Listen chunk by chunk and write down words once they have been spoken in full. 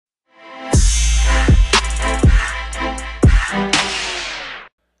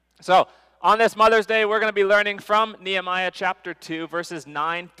So, on this Mother's Day, we're going to be learning from Nehemiah chapter 2, verses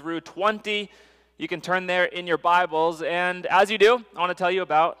 9 through 20. You can turn there in your Bibles, and as you do, I want to tell you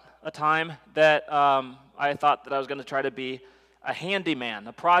about a time that I thought that I was going to try to be a handyman,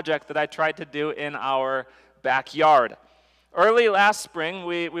 a project that I tried to do in our backyard. Early last spring,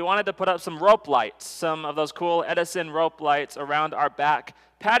 we wanted to put up some rope lights, some of those cool Edison rope lights around our back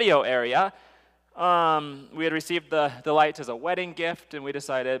patio area. We had received the lights as a wedding gift, and we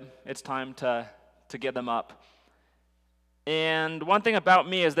decided it's time to get them up. And one thing about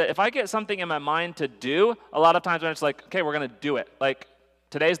me is that if I get something in my mind to do, a lot of times when it's like, okay, we're going to do it. Like,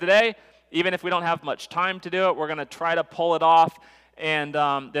 today's the day. Even if we don't have much time to do it, we're going to try to pull it off. And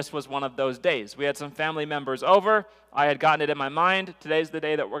this was one of those days. We had some family members over. I had gotten it in my mind. Today's the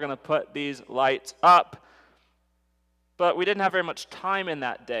day that we're going to put these lights up. But we didn't have very much time in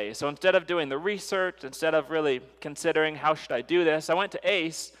that day. So instead of doing the research, instead of really considering how should I do this, I went to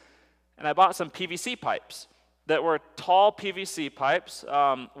Ace and I bought some PVC pipes that were tall PVC pipes,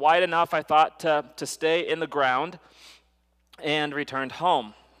 wide enough, I thought, to stay in the ground, and returned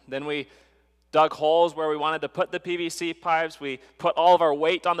home. Then we dug holes where we wanted to put the PVC pipes. We put all of our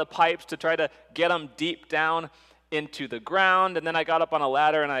weight on the pipes to try to get them deep down into the ground. And then I got up on a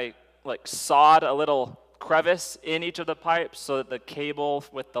ladder and I sawed a little crevice in each of the pipes so that the cable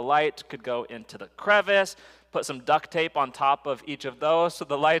with the light could go into the crevice, put some duct tape on top of each of those so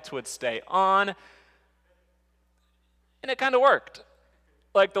the lights would stay on. And it kind of worked.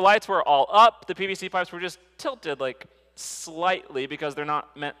 Like, the lights were all up, the PVC pipes were just tilted slightly because they're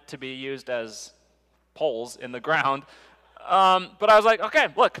not meant to be used as poles in the ground. But I was like, okay,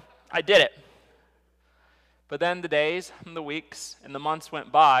 look, I did it. But then the days and the weeks and the months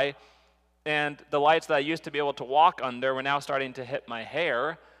went by, and the lights that I used to be able to walk under were now starting to hit my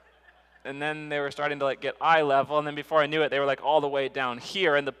hair. And then they were starting to get eye level. And then before I knew it, they were all the way down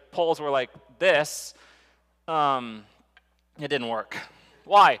here. And the poles were like this. It didn't work.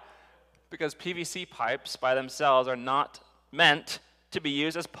 Why? Because PVC pipes by themselves are not meant to be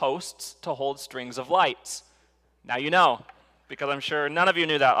used as posts to hold strings of lights. Now you know, because I'm sure none of you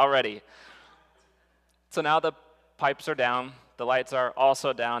knew that already. So now the pipes are down. The lights are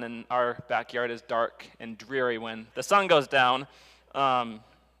also down, and our backyard is dark and dreary when the sun goes down.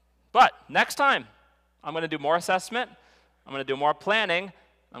 But next time, I'm going to do more assessment. I'm going to do more planning.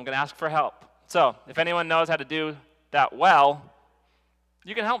 I'm going to ask for help. So if anyone knows how to do that well,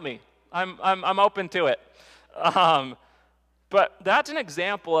 you can help me. I'm open to it. But that's an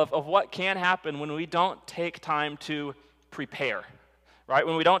example of what can happen when we don't take time to prepare, right?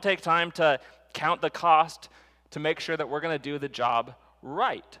 When we don't take time to count the cost, to make sure that we're going to do the job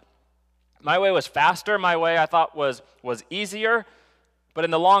right. My way was faster. My way, I thought, was easier. But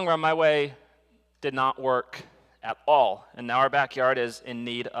in the long run, my way did not work at all. And now our backyard is in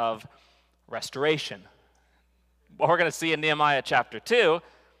need of restoration. What we're going to see in Nehemiah chapter 2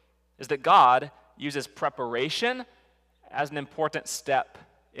 is that God uses preparation as an important step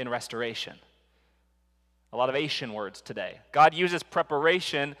in restoration. A lot of Asian words today. God uses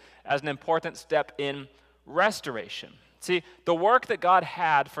preparation as an important step in restoration. See, the work that God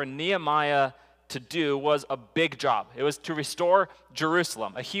had for Nehemiah to do was a big job. It was to restore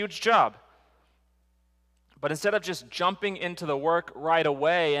Jerusalem, a huge job. But instead of just jumping into the work right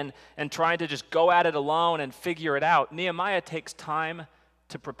away and trying to just go at it alone and figure it out, Nehemiah takes time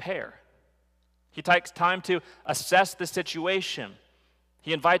to prepare. He takes time to assess the situation.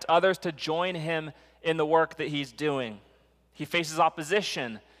 He invites others to join him in the work that he's doing. He faces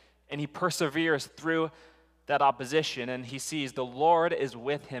opposition, and he perseveres through that opposition, and he sees the Lord is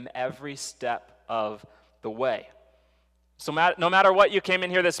with him every step of the way. So no matter what you came in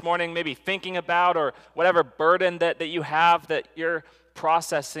here this morning maybe thinking about, or whatever burden that you have that you're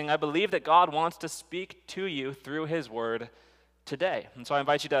processing, I believe that God wants to speak to you through his word today. And so I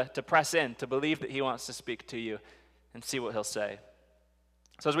invite you to press in, to believe that he wants to speak to you and see what he'll say.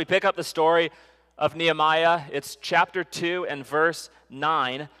 So as we pick up the story of Nehemiah, it's chapter 2 and verse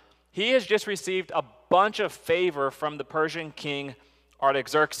 9. He has just received a bunch of favor from the Persian king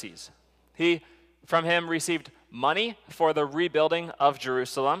Artaxerxes. He, from him, received money for the rebuilding of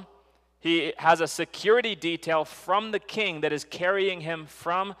Jerusalem. He has a security detail from the king that is carrying him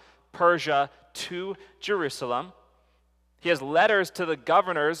from Persia to Jerusalem. He has letters to the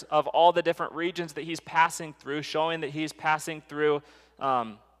governors of all the different regions that he's passing through, showing that he's passing through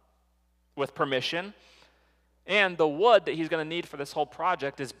with permission. And the wood that he's going to need for this whole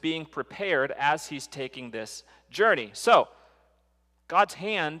project is being prepared as he's taking this journey. So, God's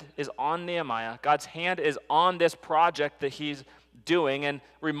hand is on Nehemiah. God's hand is on this project that he's doing. And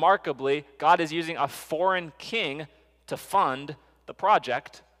remarkably, God is using a foreign king to fund the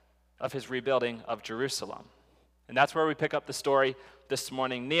project of his rebuilding of Jerusalem. And that's where we pick up the story this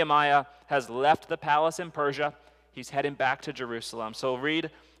morning. Nehemiah has left the palace in Persia. He's heading back to Jerusalem. So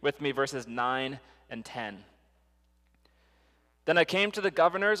read with me verses 9 and 10. Then I came to the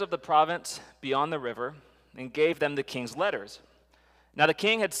governors of the province beyond the river and gave them the king's letters. Now the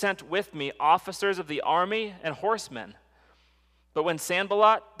king had sent with me officers of the army and horsemen. But when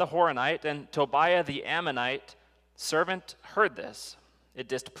Sanballat the Horonite and Tobiah the Ammonite servant heard this, it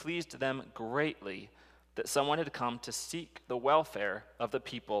displeased them greatly that someone had come to seek the welfare of the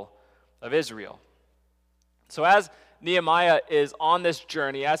people of Israel. So as Nehemiah is on this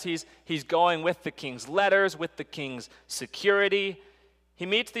journey, as he's going with the king's letters, with the king's security, he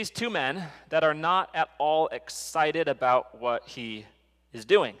meets these two men that are not at all excited about what he is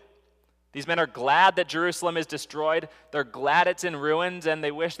doing. These men are glad that Jerusalem is destroyed. They're glad it's in ruins, and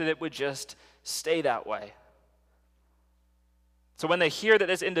they wish that it would just stay that way. So when they hear that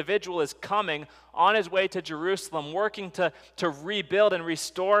this individual is coming on his way to Jerusalem, working to rebuild and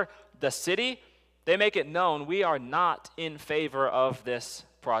restore the city, they make it known we are not in favor of this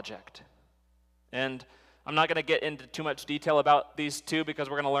project. And I'm not going to get into too much detail about these two because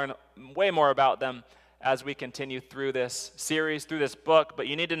we're going to learn way more about them as we continue through this series, through this book. But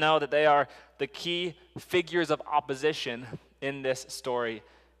you need to know that they are the key figures of opposition in this story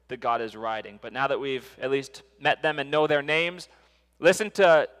that God is writing. But now that we've at least met them and know their names, listen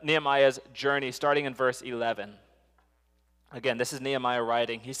to Nehemiah's journey starting in verse 11. Again, this is Nehemiah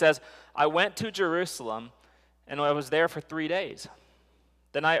writing. He says, I went to Jerusalem, and I was there for 3 days.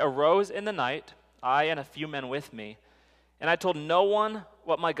 Then I arose in the night, I and a few men with me, and I told no one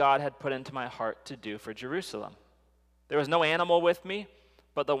what my God had put into my heart to do for Jerusalem. There was no animal with me,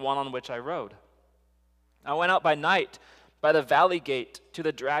 but the one on which I rode. I went out by night, by the valley gate, to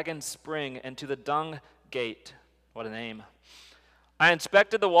the dragon's spring, and to the dung gate. What a name. I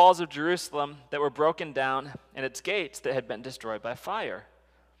inspected the walls of Jerusalem that were broken down and its gates that had been destroyed by fire.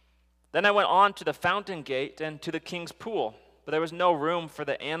 Then I went on to the fountain gate and to the king's pool, but there was no room for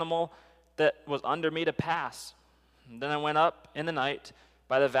the animal that was under me to pass. And then I went up in the night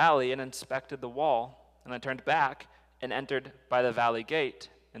by the valley and inspected the wall, and I turned back and entered by the valley gate,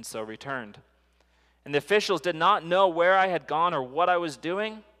 and so returned. And the officials did not know where I had gone or what I was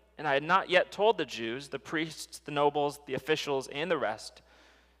doing, and I had not yet told the Jews, the priests, the nobles, the officials, and the rest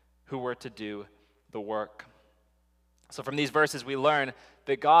who were to do the work. So from these verses we learn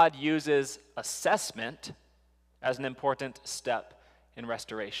that God uses assessment as an important step in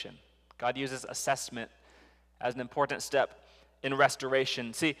restoration. God uses assessment as an important step in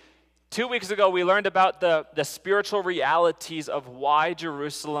restoration. See, 2 weeks ago we learned about the spiritual realities of why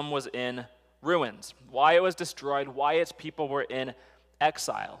Jerusalem was in ruins, why it was destroyed, why its people were in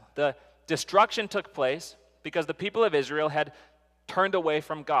exile. The destruction took place because the people of Israel had turned away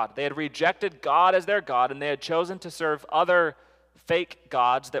from God. They had rejected God as their God, and they had chosen to serve other fake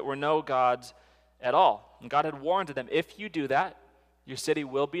gods that were no gods at all. And God had warned them, if you do that, your city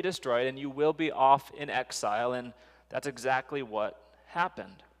will be destroyed and you will be off in exile, and that's exactly what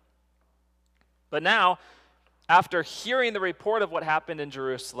happened. But now, after hearing the report of what happened in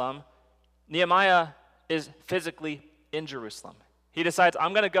Jerusalem, Nehemiah is physically in Jerusalem. He decides,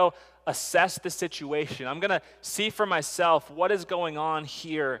 I'm going to go assess the situation. I'm going to see for myself what is going on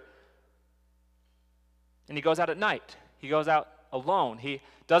here. And he goes out at night. He goes out alone. He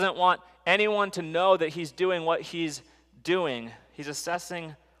doesn't want anyone to know that he's doing what he's doing. He's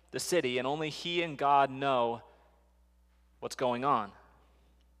assessing the city, and only he and God know what's going on.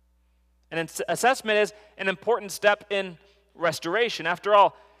 And assessment is an important step in restoration. After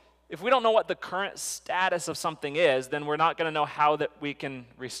all, if we don't know what the current status of something is, then we're not going to know how that we can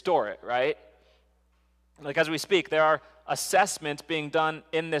restore it, right? Like as we speak, there are assessments being done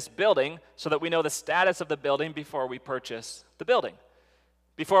in this building so that we know the status of the building before we purchase the building.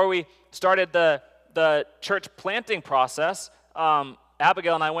 Before we started the church planting process,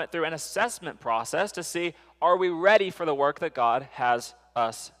 Abigail and I went through an assessment process to see, are we ready for the work that God has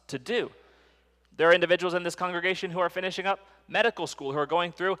us to do? There are individuals in this congregation who are finishing up medical school, who are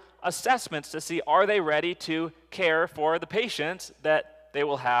going through assessments to see, are they ready to care for the patients that they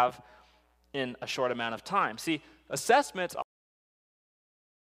will have in a short amount of time. See, assessments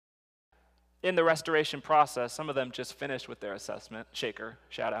in the restoration process, some of them just finished with their assessment. Shaker,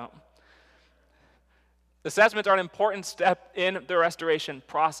 shout out. Assessments are an important step in the restoration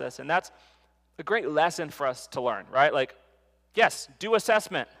process, and that's a great lesson for us to learn, right? Like, yes, do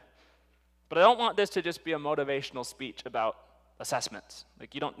assessment, but I don't want this to just be a motivational speech about assessments.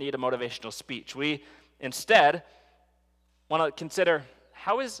 Like, you don't need a motivational speech. We instead want to consider,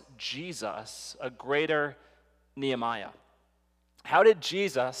 how is Jesus a greater Nehemiah? How did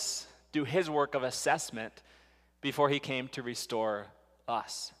Jesus do his work of assessment before he came to restore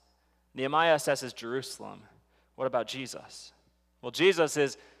us. Nehemiah assesses Jerusalem. What about Jesus? Well, Jesus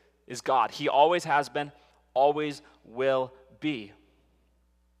is God. He always has been, always will be.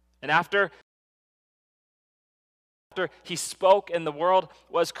 And after he spoke and the world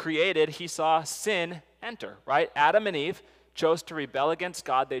was created, he saw sin enter, right? Adam and Eve chose to rebel against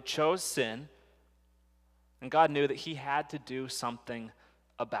God. They chose sin. And God knew that he had to do something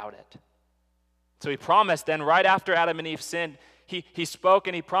about it. So he promised then, right after Adam and Eve sinned, he spoke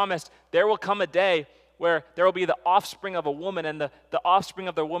and he promised, there will come a day where there will be the offspring of a woman, and the offspring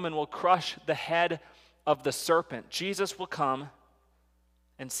of the woman will crush the head of the serpent. Jesus will come,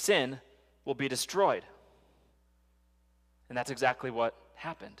 and sin will be destroyed. And that's exactly what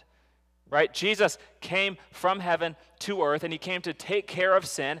happened, right? Jesus came from heaven to earth, and he came to take care of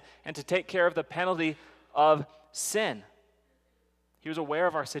sin and to take care of the penalty of sin. He was aware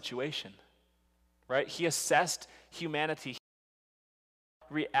of our situation, right? He assessed humanity.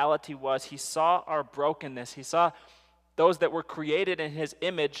 Reality was he saw our brokenness. He saw those that were created in his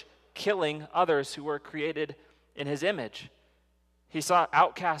image killing others who were created in his image. He saw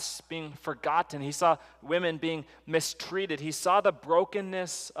outcasts being forgotten. He saw women being mistreated. He saw the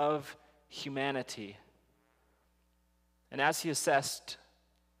brokenness of humanity. And as he assessed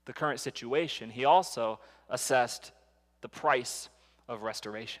the current situation, he also assessed the price of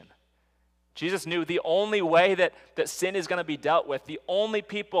restoration. Jesus knew the only way that sin is going to be dealt with, the only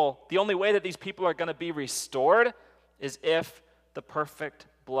way that these people are going to be restored is if the perfect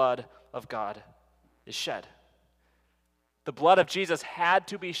blood of God is shed. The blood of Jesus had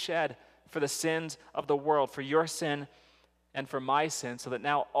to be shed for the sins of the world, for your sin and for my sin, so that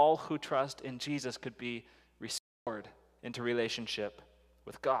now all who trust in Jesus could be restored into relationship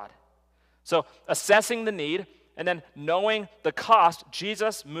with God. So assessing the need and then knowing the cost,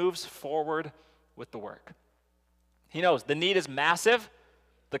 Jesus moves forward with the work. He knows the need is massive,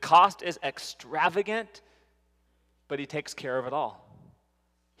 the cost is extravagant, but he takes care of it all.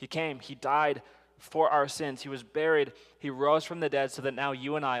 He came, he died for our sins, he was buried, he rose from the dead so that now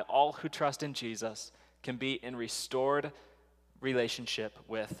you and I, all who trust in Jesus, can be in restored relationship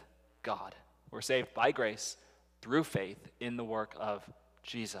with God. We're saved by grace through faith in the work of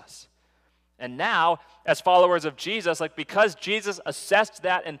Jesus. And now, as followers of Jesus, because Jesus assessed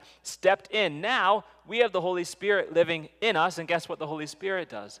that and stepped in, now we have the Holy Spirit living in us, and guess what the Holy Spirit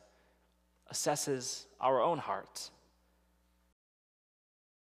does? Assesses our own hearts.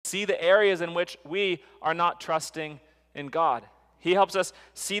 See the areas in which we are not trusting in God. He helps us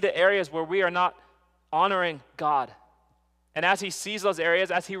see the areas where we are not honoring God. And as he sees those areas,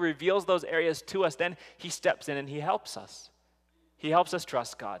 as he reveals those areas to us, then he steps in and he helps us. He helps us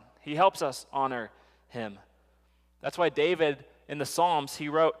trust God. He helps us honor him. That's why David, in the Psalms, he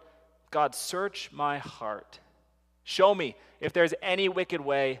wrote, God, search my heart. Show me if there's any wicked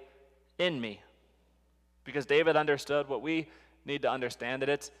way in me. Because David understood what we need to understand, that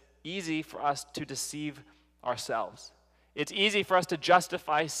it's easy for us to deceive ourselves. It's easy for us to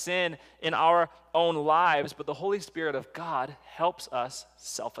justify sin in our own lives, but the Holy Spirit of God helps us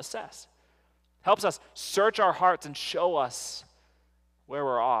self-assess, helps us search our hearts and show us where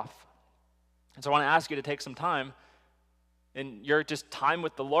we're off. And so I want to ask you to take some time in your just time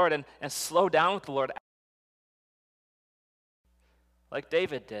with the Lord and slow down with the Lord like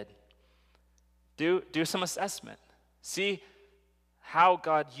David did. Do some assessment. See how,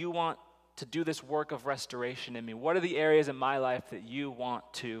 God, you want to do this work of restoration in me. What are the areas in my life that you want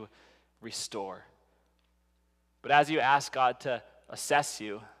to restore? But as you ask God to assess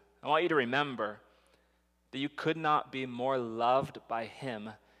you, I want you to remember that you could not be more loved by him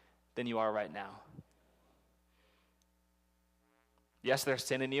than you are right now. Yes, there's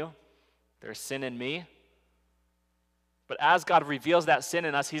sin in you. There's sin in me. But as God reveals that sin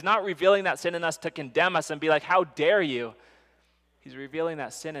in us, he's not revealing that sin in us to condemn us and be like, how dare you? He's revealing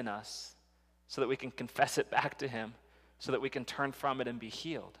that sin in us so that we can confess it back to him, so that we can turn from it and be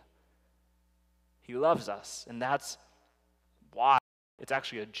healed. He loves us, and that's why it's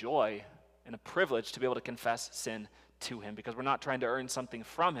actually a joy and a privilege to be able to confess sin to him, because we're not trying to earn something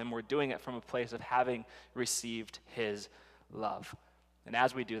from him. We're doing it from a place of having received his love. And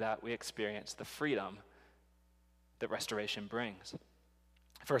as we do that, we experience the freedom that restoration brings.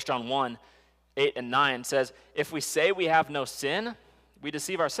 1 John 1, 8 and 9 says, if we say we have no sin, we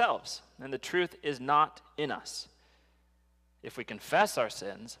deceive ourselves, and the truth is not in us. If we confess our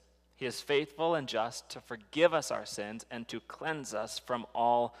sins, he is faithful and just to forgive us our sins and to cleanse us from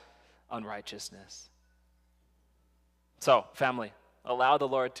all unrighteousness. So, family, allow the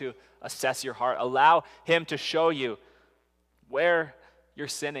Lord to assess your heart. Allow him to show you where you're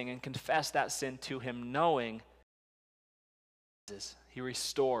sinning and confess that sin to him, knowing he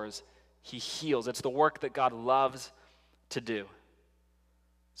restores, he heals. It's the work that God loves to do.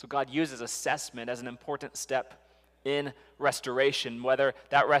 So God uses assessment as an important step in restoration, whether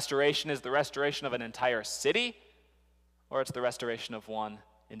that restoration is the restoration of an entire city or it's the restoration of one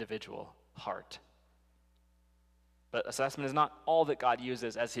individual heart. But assessment is not all that God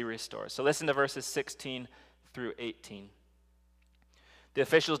uses as he restores. So listen to verses 16 through 18. The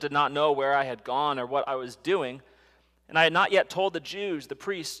officials did not know where I had gone or what I was doing, and I had not yet told the Jews, the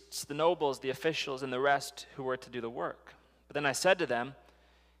priests, the nobles, the officials, and the rest who were to do the work. But then I said to them,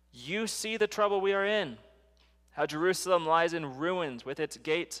 "You see the trouble we are in, how Jerusalem lies in ruins with its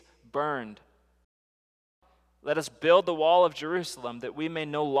gates burned. Let us build the wall of Jerusalem that we may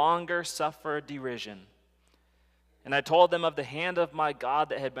no longer suffer derision." And I told them of the hand of my God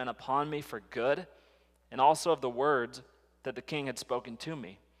that had been upon me for good, and also of the words that the king had spoken to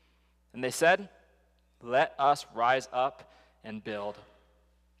me. And they said, "Let us rise up and build."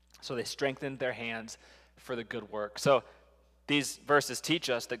 So they strengthened their hands for the good work. So these verses teach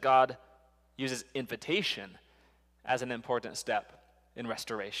us that God uses invitation as an important step in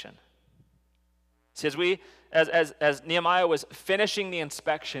restoration. See, as Nehemiah was finishing the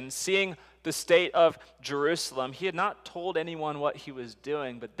inspection, seeing the state of Jerusalem, he had not told anyone what he was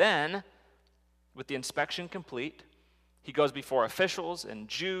doing. But then, with the inspection complete, he goes before officials and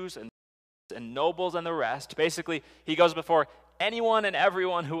Jews and nobles and the rest. Basically, he goes before anyone and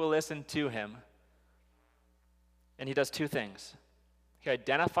everyone who will listen to him. And he does two things. He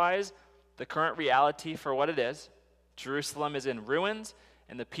identifies the current reality for what it is. Jerusalem is in ruins,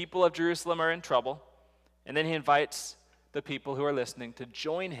 and the people of Jerusalem are in trouble. And then he invites the people who are listening to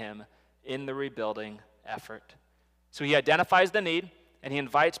join him in the rebuilding effort. So he identifies the need, and he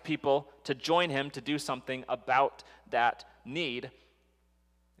invites people to join him to do something about that need.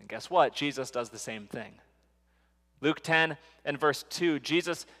 And guess what? Jesus does the same thing. Luke 10 and verse 2,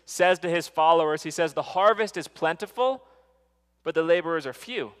 Jesus says to his followers, he says, "The harvest is plentiful, but the laborers are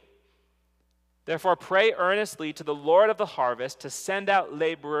few. Therefore pray earnestly to the Lord of the harvest to send out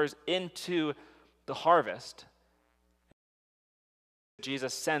laborers into the harvest."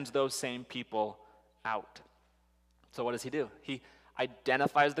 Jesus sends those same people out. So what does he do? He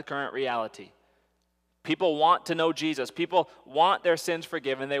identifies the current reality. People want to know Jesus. People want their sins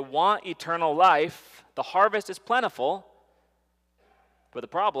forgiven. They want eternal life. The harvest is plentiful, but the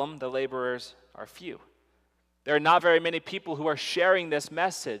problem, the laborers are few. There are not very many people who are sharing this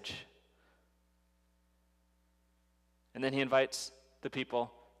message. And then he invites the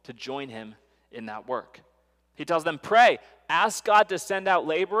people to join him in that work. He tells them, pray, ask God to send out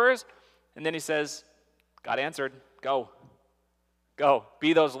laborers. And then he says, God answered, go,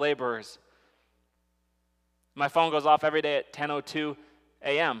 be those laborers. My phone goes off every day at 10:02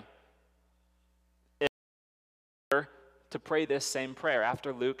 a.m. to pray this same prayer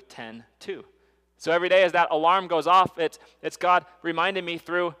after Luke 10:2. So every day as that alarm goes off, it's God reminding me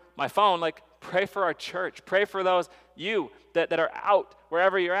through my phone, like, pray for our church. Pray for those you that are out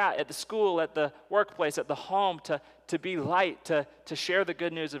wherever you're at the school, at the workplace, at the home, to be light, to share the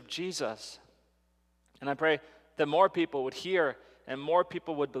good news of Jesus. And I pray that more people would hear and more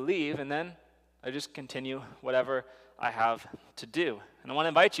people would believe, and then I just continue whatever I have to do. And I want to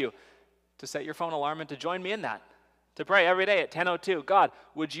invite you to set your phone alarm and to join me in that, to pray every day at 10:02. God,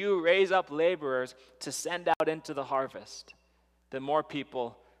 would you raise up laborers to send out into the harvest, that more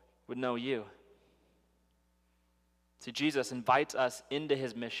people would know you. See, Jesus invites us into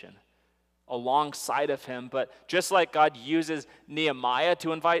his mission alongside of him, but just like God uses Nehemiah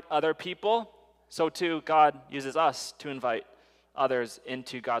to invite other people, so too God uses us to invite others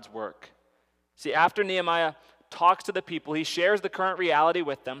into God's work. See, after Nehemiah talks to the people, he shares the current reality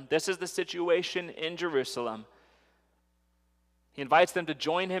with them. This is the situation in Jerusalem. He invites them to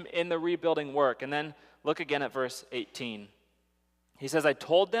join him in the rebuilding work. And then look again at verse 18. He says, I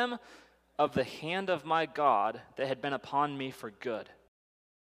told them of the hand of my God that had been upon me for good,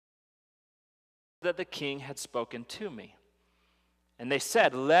 that the king had spoken to me. And they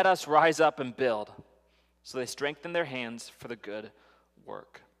said, let us rise up and build. So they strengthened their hands for the good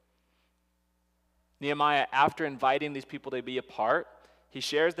work. Nehemiah, after inviting these people to be a part, he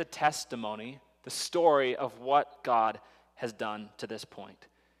shares the testimony, the story of what God has done to this point.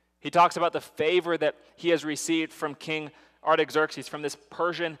 He talks about the favor that he has received from King Artaxerxes, from this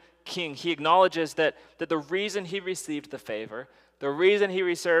Persian king. He acknowledges that the reason he received the favor, the reason he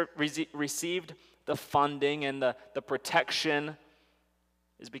received the funding and the protection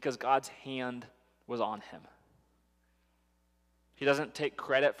is because God's hand was on him. He doesn't take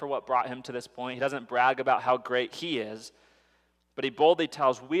credit for what brought him to this point. He doesn't brag about how great he is. But he boldly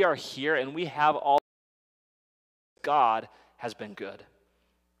tells, we are here and we have all. God has been good.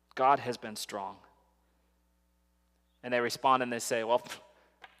 God has been strong. And they respond and they say, well,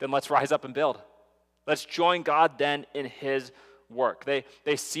 then let's rise up and build. Let's join God then in his work.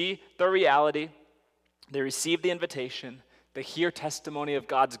 They see the reality. They receive the invitation. They hear testimony of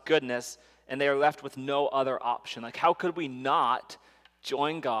God's goodness, and they are left with no other option. Like, how could we not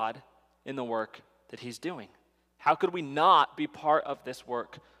join God in the work that he's doing? How could we not be part of this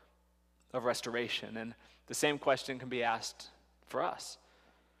work of restoration? And the same question can be asked for us.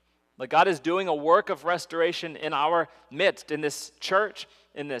 Like, God is doing a work of restoration in our midst, in this church,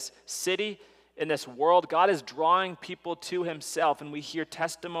 in this city, in this world. God is drawing people to himself, and we hear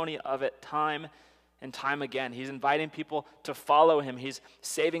testimony of it time and time again. He's inviting people to follow him. He's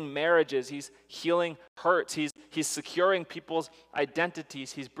saving marriages. He's healing hurts. He's securing people's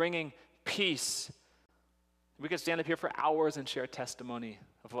identities. He's bringing peace. We could stand up here for hours and share testimony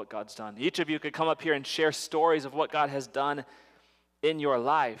of what God's done. Each of you could come up here and share stories of what God has done in your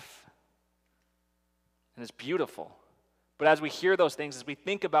life. And it's beautiful. But as we hear those things, as we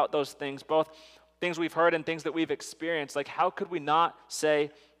think about those things, both things we've heard and things that we've experienced, like, how could we not say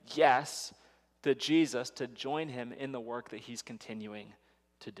yes to Jesus, to join him in the work that he's continuing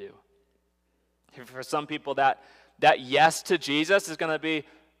to do? For some people, that yes to Jesus is going to be,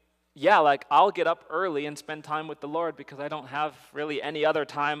 yeah, like, I'll get up early and spend time with the Lord because I don't have really any other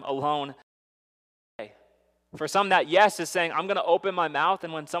time alone. For some, that yes is saying, I'm going to open my mouth,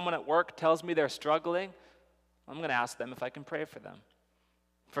 and when someone at work tells me they're struggling, I'm going to ask them if I can pray for them.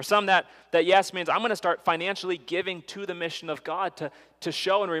 For some, that yes means I'm going to start financially giving to the mission of God to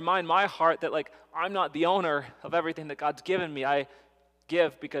show and remind my heart that, like, I'm not the owner of everything that God's given me. I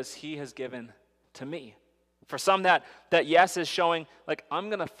give because he has given to me. For some, that yes is showing, like, I'm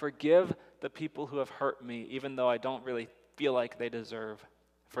going to forgive the people who have hurt me, even though I don't really feel like they deserve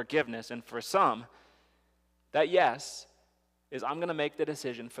forgiveness. And for some, that yes is, I'm going to make the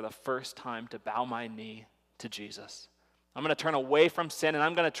decision for the first time to bow my knee to Jesus. I'm going to turn away from sin, and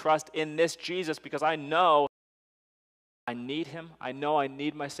I'm going to trust in this Jesus because I know I need him. I know I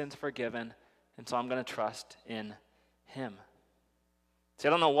need my sins forgiven, and so I'm going to trust in him. See,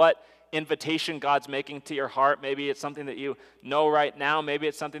 I don't know what invitation God's making to your heart. Maybe it's something that you know right now. Maybe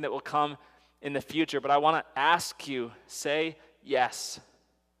it's something that will come in the future. But I want to ask you, say yes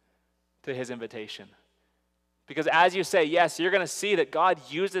to his invitation. Because as you say yes, you're going to see that God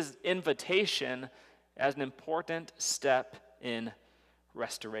uses invitation as an important step in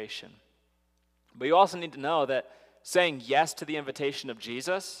restoration. But you also need to know that saying yes to the invitation of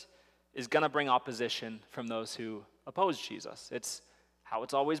Jesus is going to bring opposition from those who oppose Jesus. It's how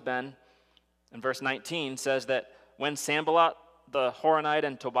it's always been. And verse 19 says that when Sanballat the Horonite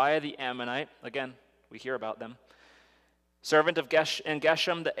and Tobiah the Ammonite, again, we hear about them, servant of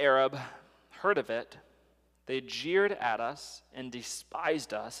Geshem the Arab, heard of it, they jeered at us and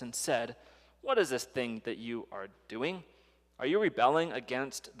despised us and said, "What is this thing that you are doing? Are you rebelling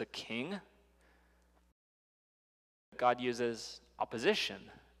against the king?" God uses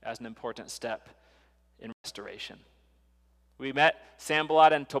opposition as an important step in restoration. We met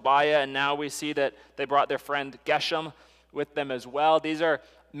Sanballat and Tobiah, and now we see that they brought their friend Geshem with them as well. These are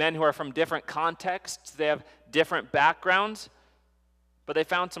men who are from different contexts. They have different backgrounds, but they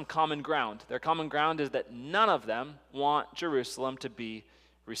found some common ground. Their common ground is that none of them want Jerusalem to be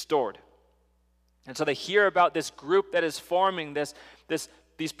restored. And so they hear about this group that is forming,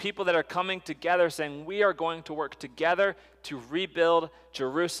 these people that are coming together saying, we are going to work together to rebuild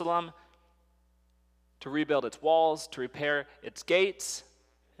Jerusalem, to rebuild its walls, to repair its gates.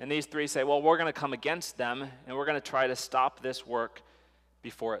 And these three say, well, we're going to come against them, and we're going to try to stop this work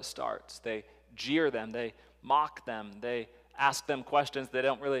before it starts. They jeer them, they mock them, they ask them questions they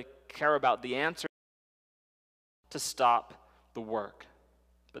don't really care about the answer to stop the work.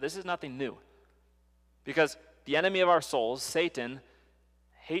 But this is nothing new, because the enemy of our souls, Satan,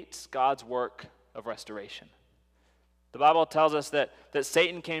 hates God's work of restoration. The Bible tells us that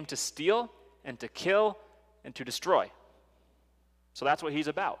Satan came to steal and to kill and to destroy. So that's what he's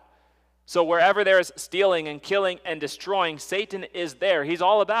about. So wherever there is stealing and killing and destroying, Satan is there. He's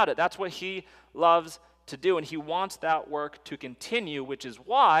all about it. That's what he loves to do, and he wants that work to continue, which is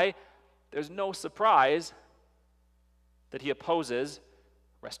why there's no surprise that he opposes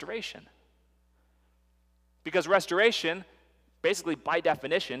restoration. Because restoration, basically by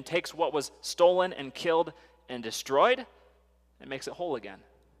definition, takes what was stolen and killed and destroyed and makes it whole again.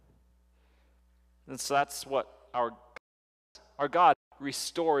 And so that's what our God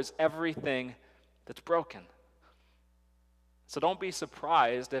restores everything that's broken. So don't be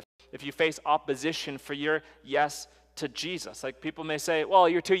surprised if you face opposition for your yes to Jesus. Like people may say, well,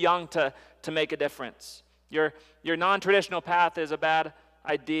 you're too young to make a difference. Your non-traditional path is a bad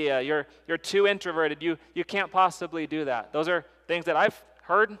idea. You're too introverted. You can't possibly do that. Those are things that I've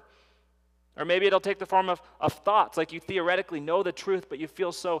heard. Or maybe it'll take the form of thoughts, like you theoretically know the truth, but you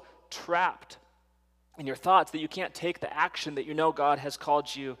feel so trapped in your thoughts that you can't take the action that you know God has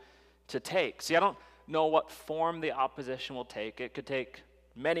called you to take. See, I don't know what form the opposition will take. It could take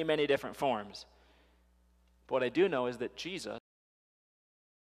many, many different forms. But what I do know is that Jesus,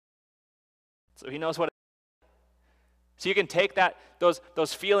 so he knows what it is. So you can take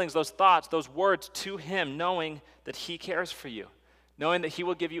those feelings, those thoughts, those words to him, knowing that he cares for you, knowing that he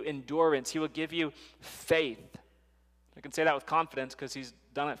will give you endurance, he will give you faith. I can say that with confidence because he's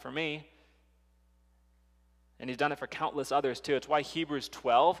done it for me, and he's done it for countless others too. It's why Hebrews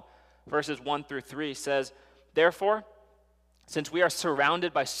 12, verses 1 through 3 says, therefore, since we are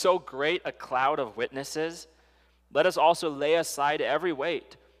surrounded by so great a cloud of witnesses, let us also lay aside every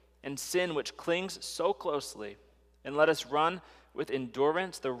weight and sin which clings so closely, and let us run with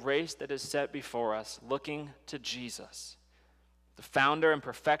endurance the race that is set before us, looking to Jesus, the founder and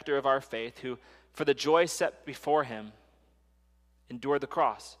perfecter of our faith, who, for the joy set before him, endured the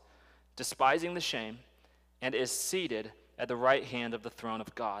cross, despising the shame, and is seated at the right hand of the throne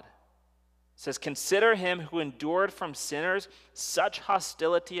of God. It says, consider him who endured from sinners such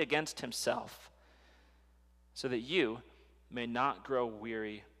hostility against himself, so that you may not grow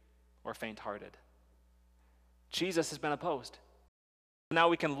weary or faint-hearted. Jesus has been opposed. Now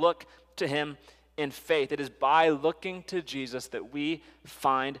we can look to him in faith. It is by looking to Jesus that we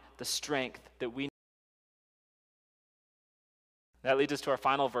find the strength that we need. That leads us to our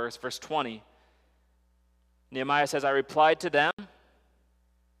final verse, verse 20. Nehemiah says, I replied to them,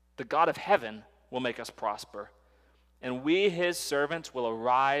 the God of heaven will make us prosper, and we, his servants, will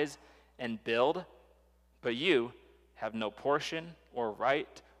arise and build, but you have no portion or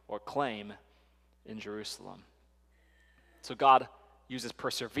right or claim in Jerusalem. So God uses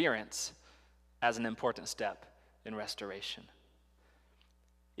perseverance as an important step in restoration.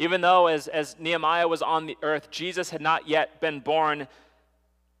 Even though as Nehemiah was on the earth, Jesus had not yet been born,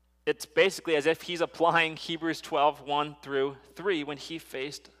 it's basically as if he's applying Hebrews 12, 1 through 3 when he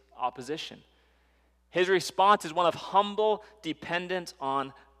faced opposition. His response is one of humble dependence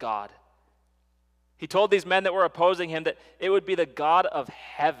on God. He told these men that were opposing him that it would be the God of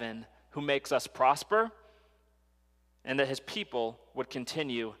heaven who makes us prosper, and that his people would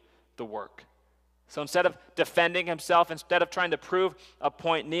continue the work. So instead of defending himself, instead of trying to prove a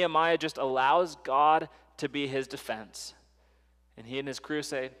point, Nehemiah just allows God to be his defense. And he and his crew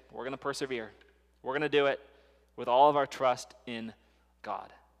say, we're going to persevere. We're going to do it with all of our trust in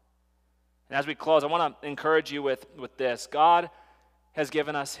God. And as we close, I want to encourage you with this. God has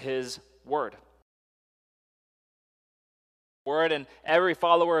given us his word. And every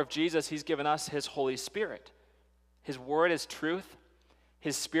follower of Jesus, he's given us his Holy Spirit. His word is truth.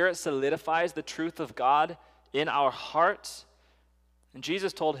 His Spirit solidifies the truth of God in our hearts. And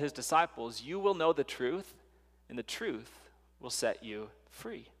Jesus told his disciples, you will know the truth, and the truth will set you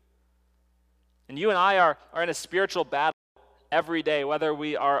free. And you and I are in a spiritual battle every day, whether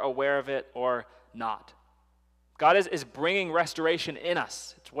we are aware of it or not. God is bringing restoration in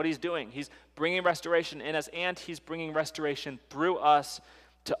us. It's what he's doing. He's bringing restoration in us, and he's bringing restoration through us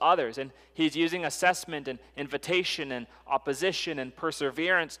to others. And he's using assessment and invitation and opposition and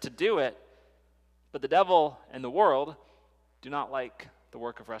perseverance to do it. But the devil and the world do not like the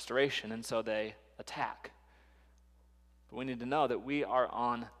work of restoration, and so they attack. But we need to know that we are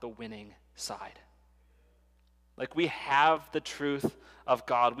on the winning side. Like, we have the truth of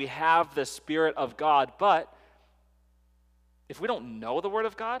God. We have the Spirit of God. But if we don't know the Word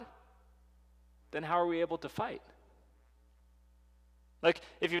of God, then how are we able to fight? Like,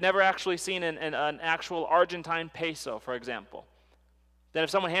 if you've never actually seen an actual Argentine peso, for example, then if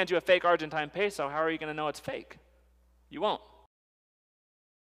someone hands you a fake Argentine peso, how are you going to know it's fake? You won't.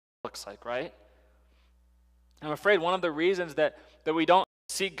 Looks like, right? I'm afraid one of the reasons that we don't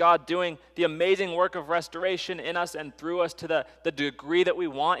see God doing the amazing work of restoration in us and through us to the degree that we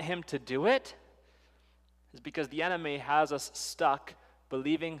want him to do it is because the enemy has us stuck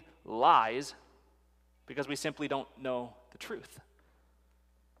believing lies because we simply don't know the truth.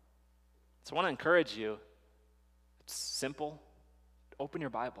 So I want to encourage you. It's simple. Open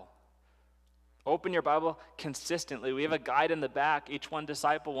your Bible. Open your Bible consistently. We have a guide in the back, each one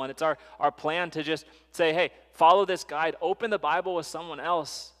disciple one. It's our plan to just say, hey, follow this guide. Open the Bible with someone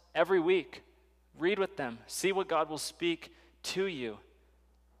else every week. Read with them. See what God will speak to you.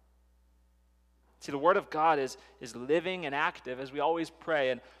 See, the Word of God is living and active as we always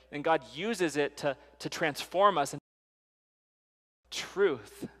pray, and God uses it to transform us.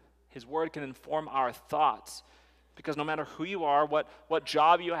 truth. His word can inform our thoughts. Because no matter who you are, what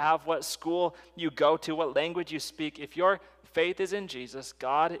job you have, what school you go to, what language you speak, if your faith is in Jesus,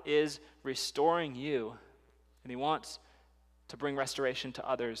 God is restoring you, and he wants to bring restoration to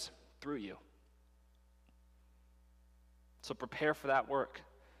others through you. So prepare for that work.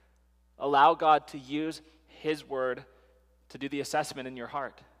 Allow God to use his word to do the assessment in your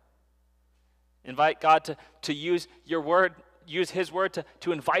heart. Invite God to use your word, use his word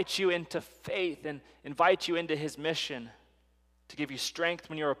to invite you into faith and invite you into his mission, to give you strength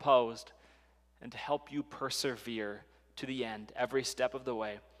when you're opposed, and to help you persevere to the end, every step of the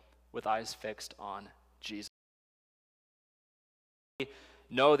way, with eyes fixed on Jesus. We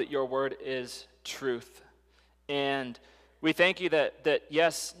know that your word is truth. And we thank you that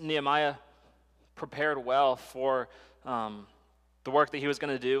yes, Nehemiah prepared well for the work that he was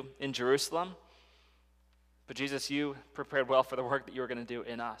going to do in Jerusalem. But Jesus, you prepared well for the work that you were going to do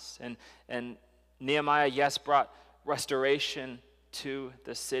in us. And Nehemiah, yes, brought restoration to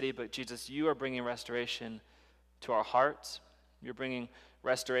the city, but Jesus, you are bringing restoration to our hearts. You're bringing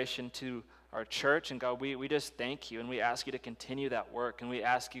restoration to our church. And God, we just thank you, and we ask you to continue that work. And we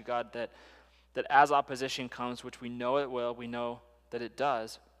ask you, God, that as opposition comes, which we know it will, we know that it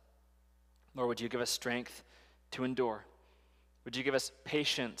does, Lord, would you give us strength to endure? Would you give us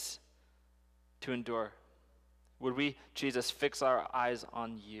patience to endure? Would we, Jesus, fix our eyes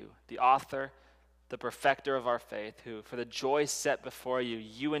on you, the author, the perfecter of our faith, who, for the joy set before you,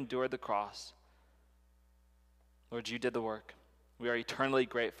 you endured the cross. Lord, you did the work. We are eternally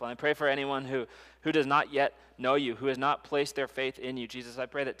grateful. And I pray for anyone who does not yet know you, who has not placed their faith in you. Jesus, I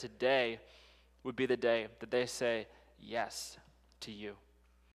pray that today would be the day that they say yes to you.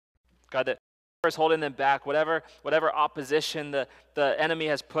 God, that whatever is holding them back, whatever opposition the enemy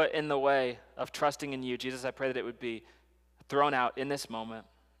has put in the way of trusting in you, Jesus, I pray that it would be thrown out in this moment.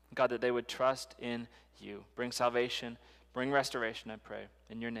 God, that they would trust in you. Bring salvation, bring restoration, I pray,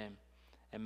 in your name.